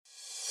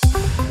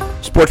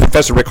Sports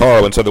Professor Rick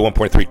Horrow inside the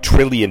 $1.3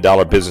 trillion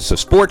business of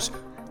sports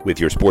with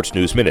your Sports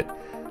News Minute.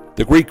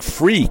 The Greek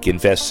Freak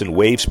invests in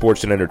Wave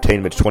Sports and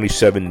Entertainment's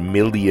 $27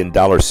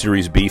 million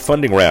Series B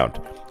funding round.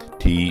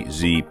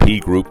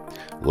 TZP Group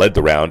led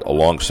the round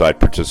alongside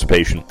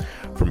participation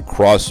from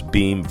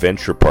Crossbeam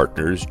Venture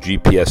Partners,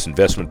 GPS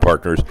Investment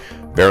Partners,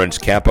 Barron's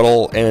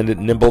Capital, and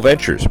Nimble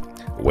Ventures.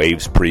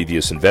 Wave's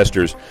previous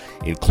investors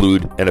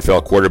include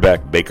NFL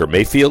quarterback Baker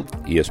Mayfield,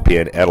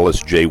 ESPN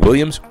analyst Jay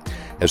Williams,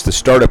 as the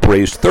startup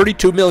raised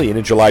 $32 million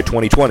in July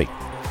 2020.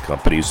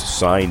 Companies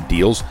signed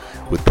deals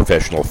with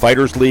Professional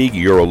Fighters League,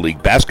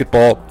 EuroLeague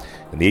Basketball,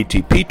 and the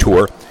ATP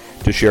Tour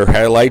to share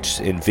highlights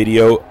and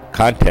video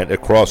content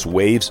across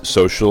Wave's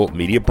social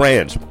media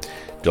brands.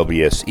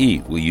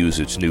 WSE will use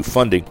its new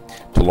funding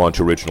to launch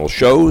original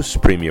shows,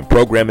 premium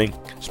programming,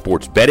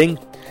 sports betting,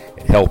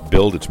 and help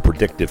build its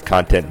predictive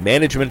content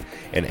management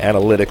and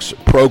analytics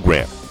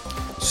program.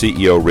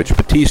 CEO Rich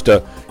Batista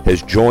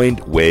has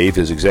joined Wave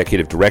as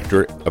executive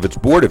director of its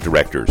board of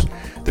directors.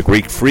 The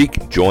Greek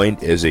Freak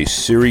joined as a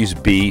Series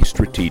B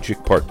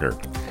strategic partner.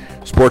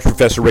 Sports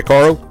Professor Rick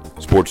Horrow,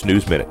 Sports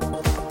News Minute.